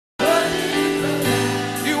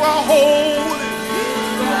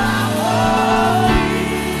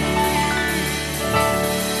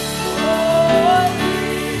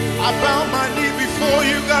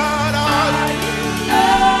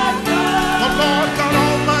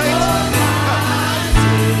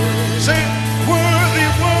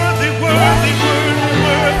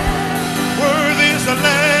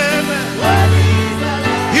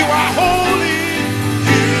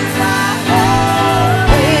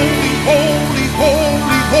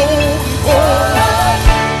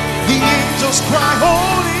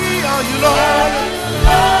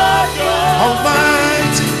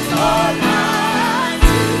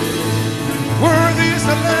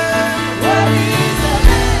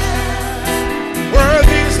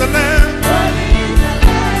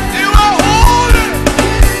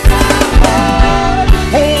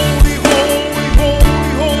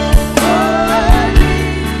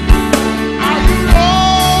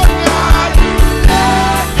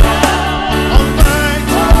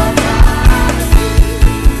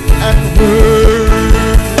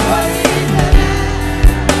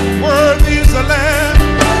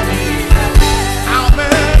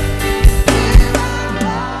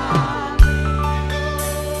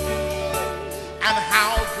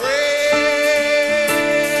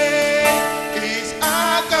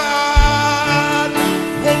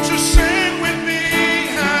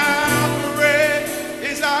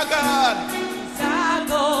our God.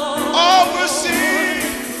 Oversee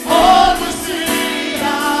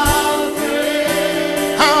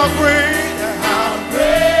how great, how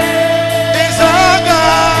great is our God.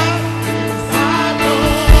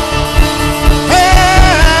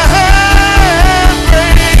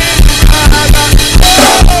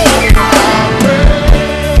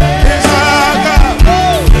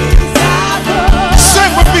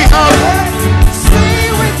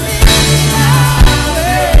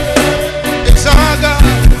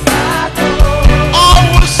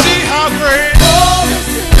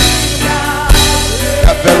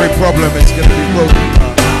 Very problem is going to be broken.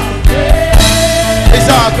 It's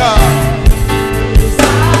our God.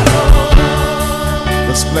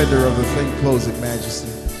 The splendor of the thing closing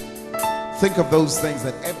majesty. Think of those things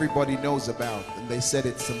that everybody knows about and they said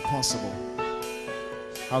it's impossible.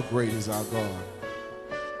 How great is our God.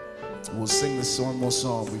 We'll sing this one more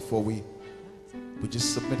song before we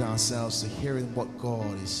just submit ourselves to hearing what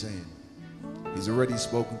God is saying. He's already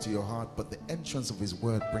spoken to your heart, but the entrance of his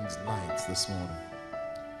word brings light this morning.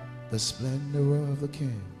 The splendor of the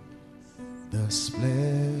King, the splendor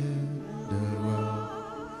of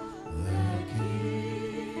the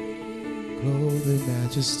King, clothed in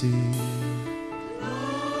majesty,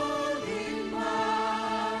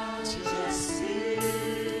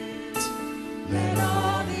 let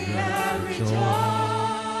all the earth rejoice,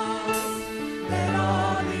 let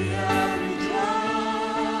all the earth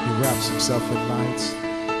rejoice. He wraps himself in light,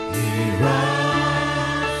 he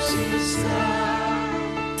wraps himself.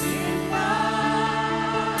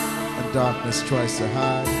 Darkness tries to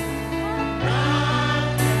hide.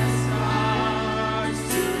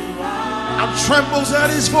 I'm trembles at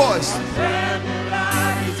his voice.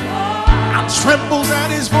 I'm trembles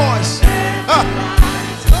at his voice.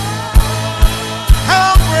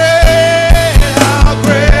 How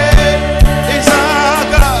great is our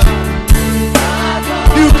God.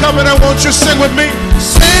 You coming, I want you to sing with me.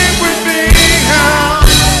 Sing with me. How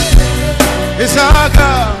is our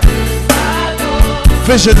God.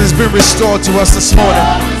 Vision has been restored to us this morning.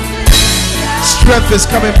 Strength is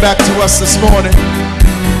coming back to us this morning.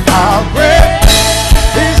 How great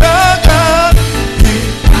is our God.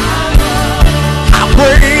 How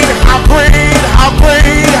great, how great, how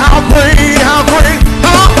great, how great, how great,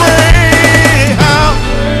 how great, how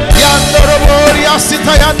Yandorobori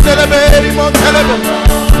Asita Yandeleberi Montelebo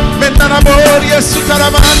Menanabori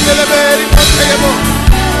Sutaramandeleberry Montelebo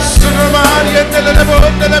Sunamari Yandelebo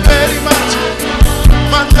Deleberi Montelebo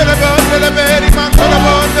Mantelebon, deleberi,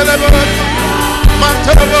 mantelebon, delebon,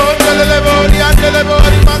 mantelebon, delebori,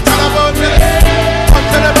 andelebori, mantelebon,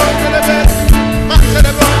 mantelebon, deleberi,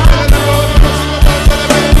 mantelebon, delebori,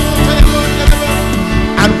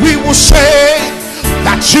 and we will say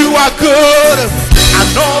that you are good,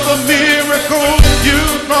 and all the miracles you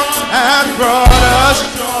have brought us.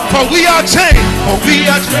 For we are changed,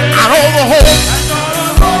 and all the hope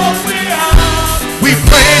we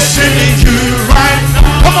place in you right now.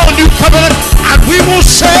 Come on, new covenant, and we will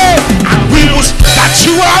say, that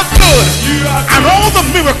you are good.